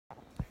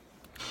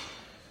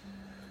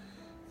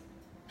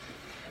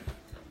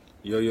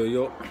Yo, yo,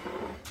 yo.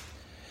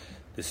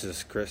 This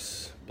is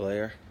Chris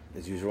Blair.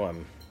 As usual,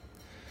 I'm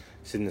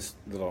sitting in this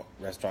little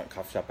restaurant,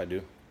 coffee shop I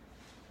do.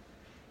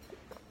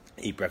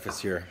 Eat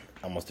breakfast here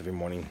almost every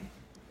morning.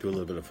 Do a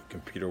little bit of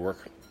computer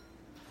work.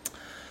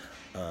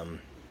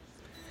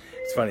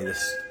 It's funny,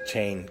 this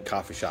chain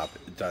coffee shop,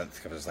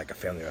 it's like a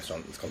family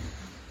restaurant. It's called,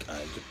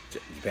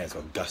 Japan, it's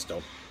called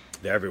Gusto.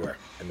 They're everywhere.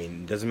 I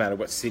mean, it doesn't matter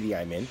what city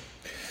I'm in.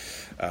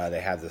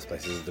 They have this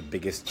place. This is the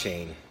biggest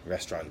chain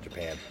restaurant in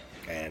Japan.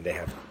 And they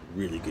have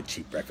really good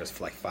cheap breakfast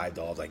for like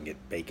 $5. I can get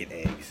bacon,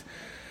 eggs,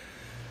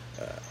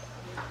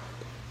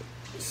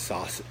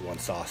 one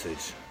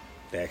sausage.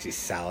 They actually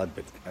salad,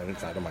 but I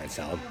don't mind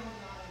salad.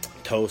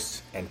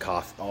 Toast and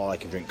coffee. All I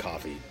can drink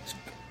coffee.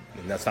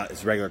 And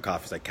it's regular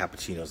coffee. It's like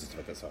cappuccinos and stuff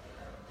like that. So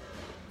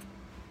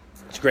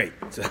it's great.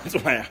 So that's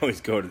why I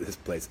always go to this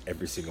place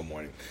every single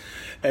morning.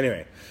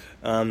 Anyway,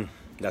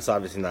 that's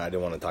obviously not, I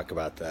don't want to talk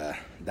about that.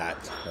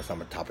 That's not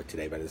my topic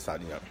today, but I just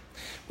thought,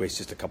 waste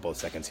just a couple of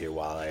seconds here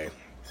while I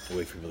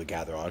wait for people to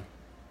gather on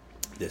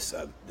this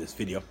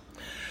video.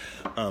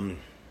 I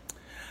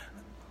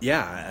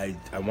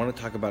want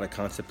to talk about a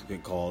concept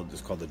called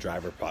the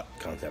driver product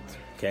concept.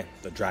 Okay,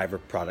 the driver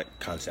product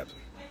concept.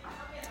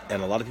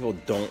 And a lot of people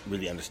don't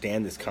really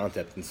understand this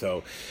concept, and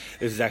so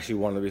this is actually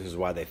one of the reasons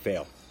why they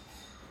fail.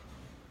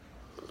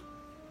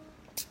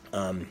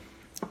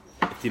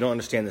 If you don't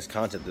understand this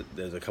concept,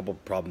 there's a couple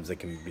problems that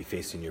can be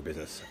faced in your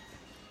business.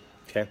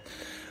 Okay,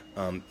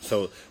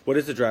 so what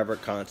is the driver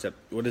concept?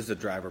 What is the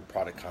driver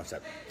product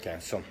concept? Okay,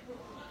 so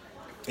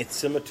it's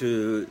similar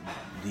to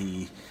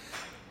the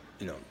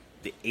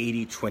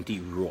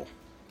 80-20 rule.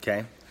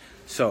 Okay,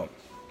 so,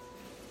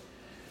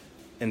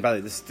 and by the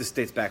way, this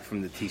dates back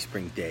from the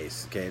Teespring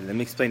days. Okay, let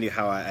me explain to you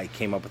how I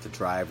came up with the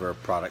driver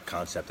product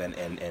concept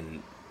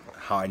and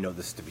how I know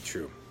this to be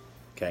true.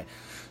 Okay,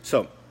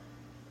 so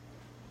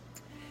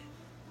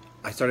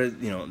I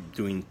started,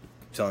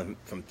 selling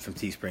from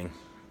Teespring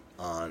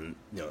on,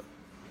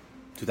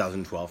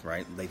 2012,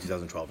 right? Late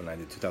 2012, and I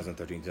did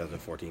 2013,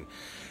 2014.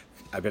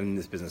 I've been in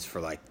this business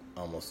for like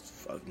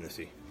almost,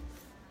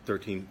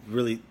 13,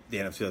 really the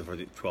end of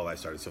 2012 I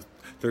started. So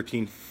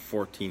 13,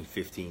 14,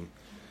 15,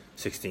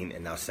 16,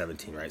 and now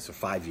 17, right? So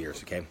 5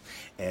 years, okay?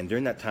 And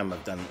during that time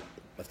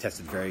I've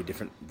tested very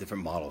different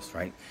models,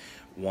 right?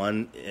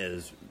 One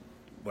is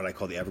what I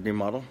call the Evergreen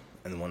model,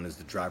 and one is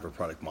the driver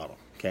product model,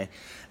 okay?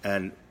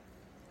 And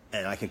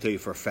I can tell you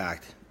for a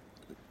fact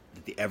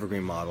that the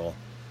Evergreen model,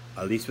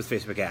 at least with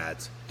Facebook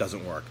ads,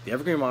 doesn't work. The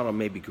Evergreen model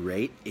may be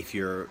great if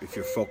you're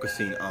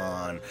focusing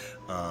on,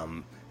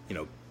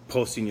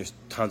 posting your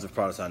tons of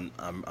products on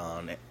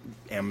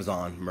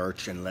Amazon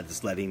merch and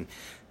just letting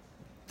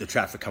the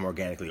traffic come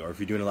organically, or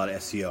if you're doing a lot of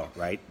SEO,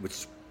 right?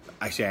 Which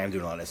actually I am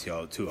doing a lot of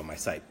SEO too on my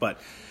site,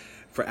 but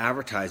for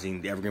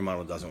advertising, the Evergreen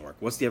model doesn't work.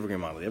 What's the Evergreen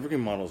model? The Evergreen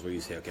model is where you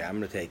say, okay, I'm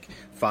going to take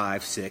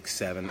 5, 6,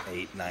 7,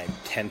 8, 9,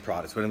 10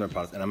 products, whatever the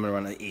products, and I'm going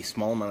to run a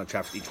small amount of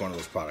traffic to each one of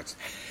those products.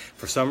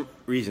 For some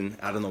reason,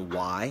 I don't know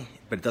why,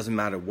 but it doesn't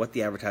matter what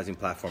the advertising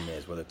platform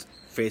is, whether it's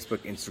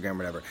Facebook, Instagram,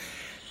 whatever,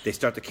 they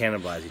start to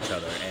cannibalize each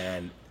other.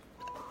 And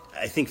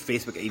I think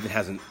Facebook even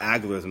has an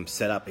algorithm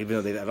set up,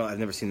 even though I've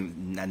never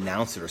seen them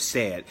announce it or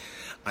say it.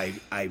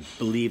 I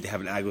believe they have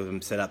an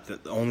algorithm set up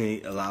that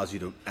only allows you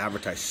to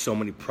advertise so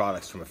many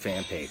products from a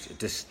fan page. It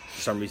just,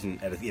 for some reason,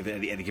 at a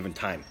given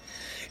time,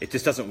 it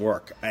just doesn't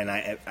work. And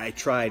I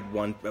tried at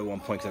one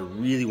point because I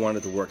really wanted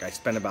it to work. I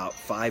spent about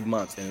 5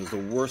 months, and it was the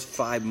worst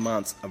 5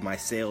 months of my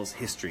sales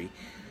history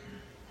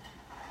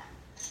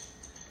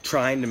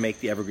trying to make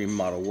the Evergreen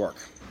model work,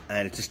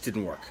 and it just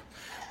didn't work.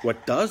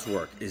 What does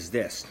work is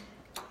this.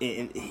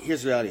 And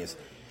here's the reality is,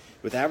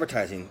 with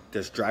advertising,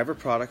 there's driver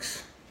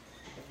products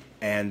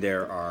and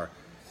there are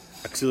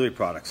auxiliary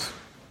products,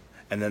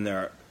 and then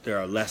there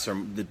are lesser,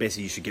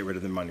 basically you should get rid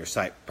of them on your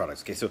site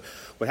products. Okay, so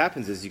what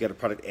happens is you got a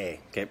product A.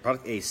 Okay,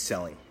 product A is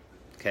selling.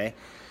 Okay,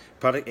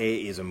 product A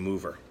is a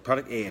mover.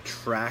 Product A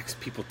attracts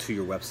people to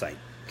your website.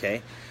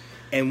 Okay,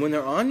 and when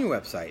they're on your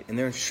website and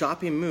they're in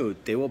shopping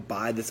mood, they will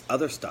buy this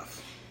other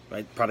stuff,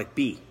 right? Product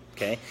B.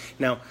 Okay,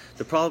 now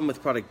the problem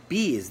with product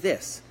B is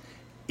this.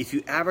 If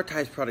you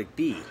advertise product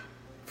B,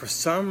 for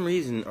some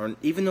reason, or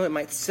even though it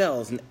might sell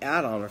as an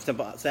add-on, or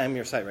simple, say I'm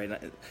your site right now,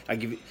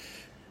 I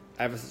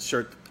have a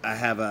shirt. I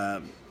have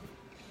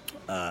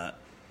I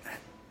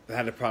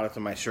had a product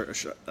on my shirt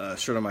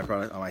on my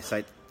product on my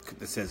site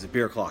that says a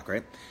beer clock,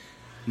 right?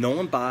 No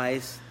one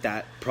buys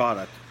that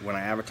product when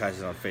I advertise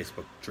it on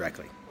Facebook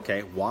directly.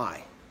 Okay,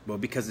 why? Well,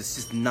 because it's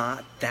just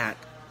not that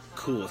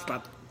cool. It's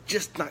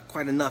just not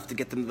quite enough to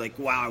get them like,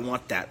 wow, I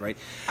want that, right?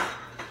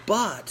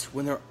 But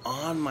when they're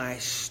on my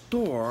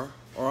store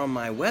or on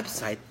my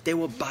website, they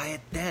will buy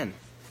it then.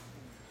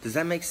 Does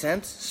that make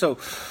sense? So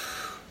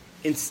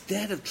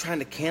instead of trying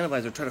to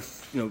cannibalize or try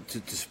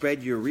to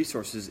spread your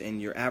resources and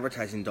your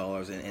advertising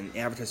dollars and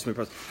advertise so many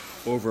products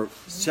over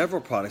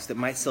several products that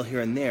might sell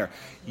here and there,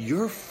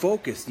 your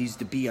focus needs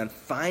to be on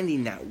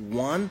finding that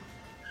one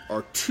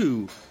or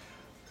two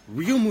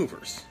real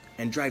movers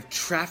and drive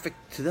traffic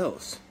to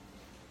those.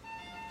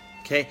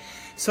 Okay?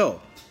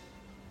 So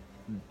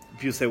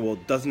people say, well,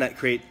 doesn't that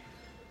create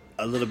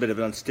a little bit of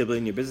an instability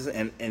in your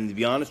business? And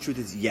the honest truth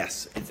is,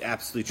 yes, it's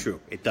absolutely true.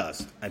 It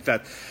does. In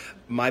fact,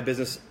 my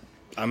business,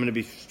 I'm going to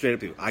be straight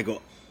up with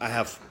you. I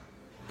have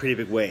pretty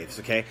big waves,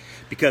 okay?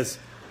 Because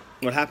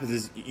what happens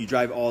is you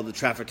drive all the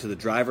traffic to the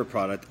driver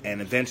product,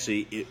 and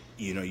eventually,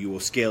 you will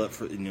scale it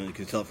for, you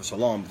can sell it for so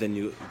long, but then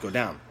you go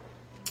down.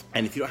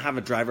 And if you don't have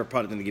a driver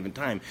product in a given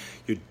time,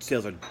 your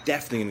sales are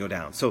definitely going to go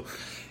down. So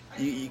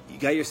you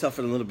got yourself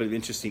in a little bit of an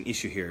interesting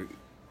issue here.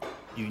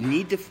 You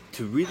need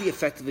to really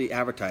effectively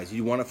advertise.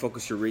 You want to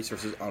focus your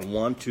resources on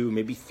 1, 2,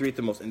 maybe 3 at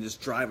the most, and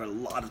just drive a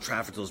lot of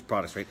traffic to those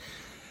products, right?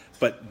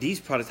 But these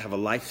products have a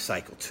life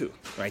cycle too,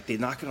 right? They're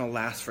not going to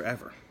last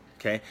forever,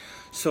 okay?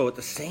 So at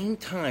the same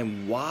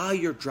time, while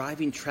you're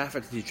driving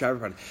traffic to these driver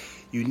products,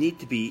 you need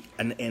to be,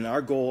 and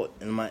our goal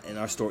in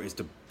our store is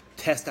to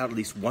test out at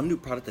least 1 new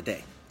product a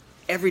day.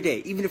 Every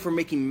day, even if we're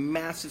making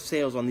massive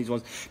sales on these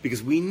ones,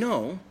 because we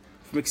know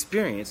from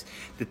experience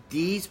that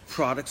these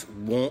products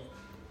won't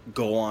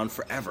go on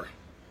forever,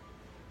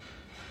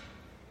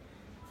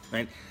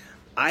 right?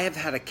 I have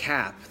had a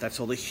cap that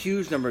sold a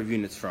huge number of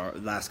units for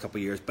the last couple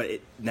of years, but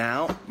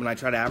now when I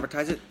try to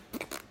advertise it,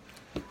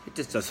 it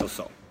just does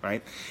so,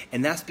 right?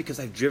 And that's because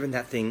I've driven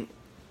that thing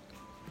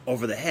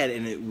over the head,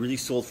 and it really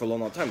sold for a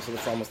long time. It sold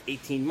for almost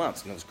 18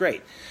 months, and it was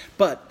great.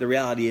 But the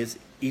reality is,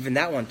 even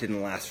that one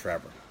didn't last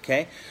forever.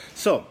 Okay,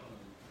 so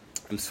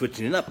I'm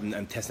switching it up and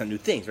I'm testing out new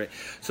things, right?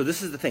 So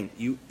this is the thing: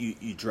 you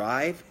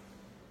drive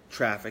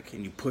traffic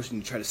and you push and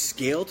you try to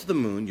scale to the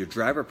moon your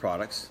driver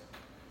products.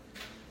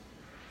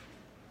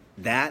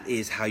 That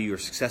is how you are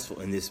successful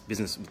in this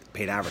business with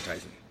paid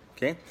advertising.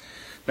 Okay,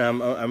 now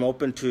I'm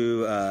open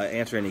to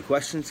answer any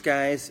questions,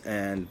 guys,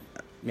 and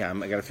yeah,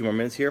 I got a few more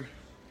minutes here.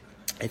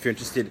 If you're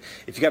interested,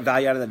 if you got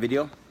value out of that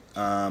video,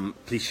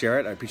 please share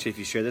it. I appreciate if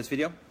you share this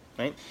video,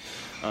 right?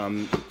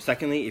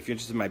 Secondly, if you're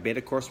interested in my beta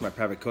course, my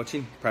private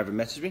coaching, private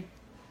message me.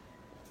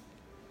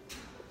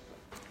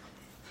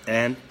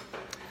 And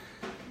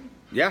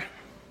yeah,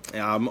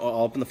 I'll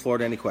open the floor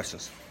to any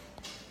questions.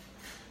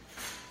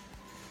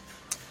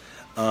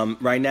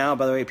 Right now,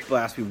 by the way, people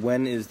ask me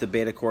when is the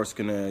beta course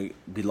going to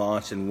be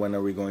launched and when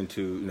are we going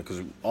to,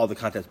 because all the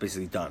content's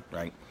basically done,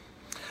 right?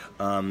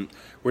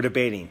 We're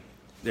debating.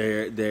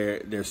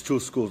 There's 2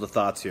 schools of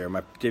thoughts here.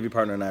 My JV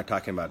partner and I are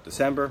talking about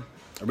December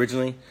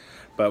originally.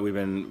 But we've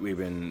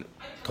been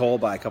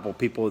told by a couple of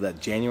people that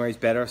January is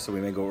better, so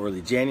we may go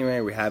early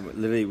January. We're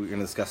going to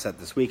discuss that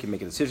this week and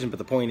make a decision. But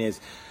the point is,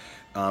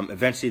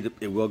 eventually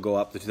it will go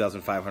up to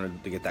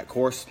 $2,500 to get that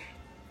course,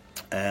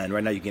 and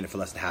right now you can get it for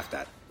less than half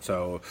that.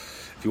 So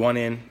if you want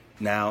in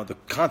now, the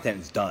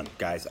content is done,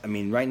 guys. I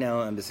mean, right now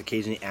I'm just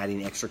occasionally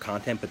adding extra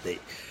content, but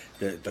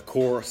the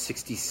core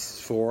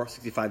 64,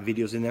 65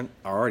 videos in there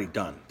are already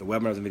done. The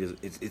webinars and videos,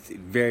 it's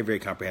very, very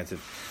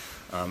comprehensive.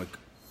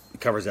 It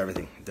covers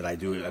everything that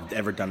I've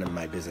ever done in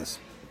my business.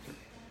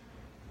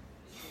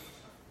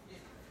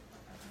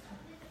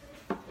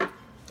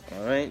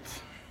 All right.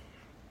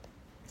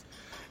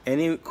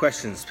 Any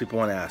questions people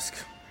want to ask?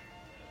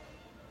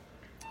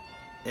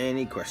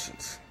 Any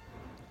questions?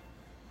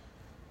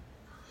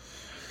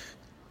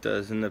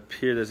 Doesn't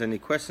appear there's any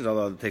questions,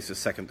 although it takes a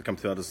second to come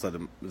through. I'll just let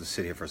them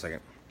sit here for a second.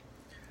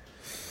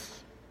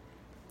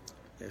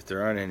 If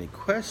there aren't any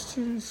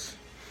questions,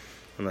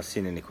 I'm not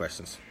seeing any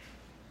questions.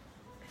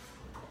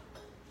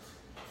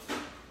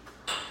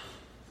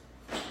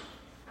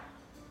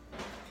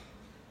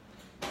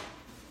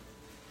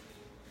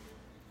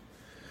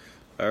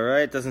 All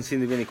right, doesn't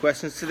seem to be any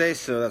questions today,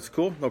 so that's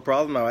cool, no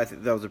problem. I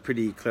think that was a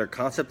pretty clear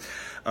concept,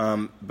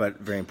 but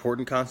very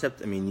important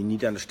concept. I mean, you need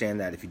to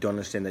understand that. If you don't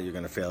understand that, you're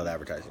going to fail at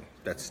advertising.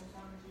 That's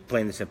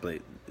plain and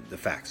simply the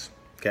facts,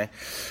 okay?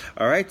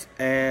 All right,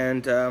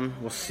 and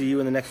we'll see you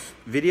in the next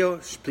video.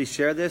 Please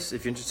share this.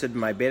 If you're interested in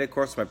my beta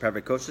course, my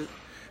private coaches,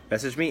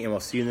 message me, and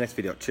we'll see you in the next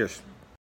video. Cheers.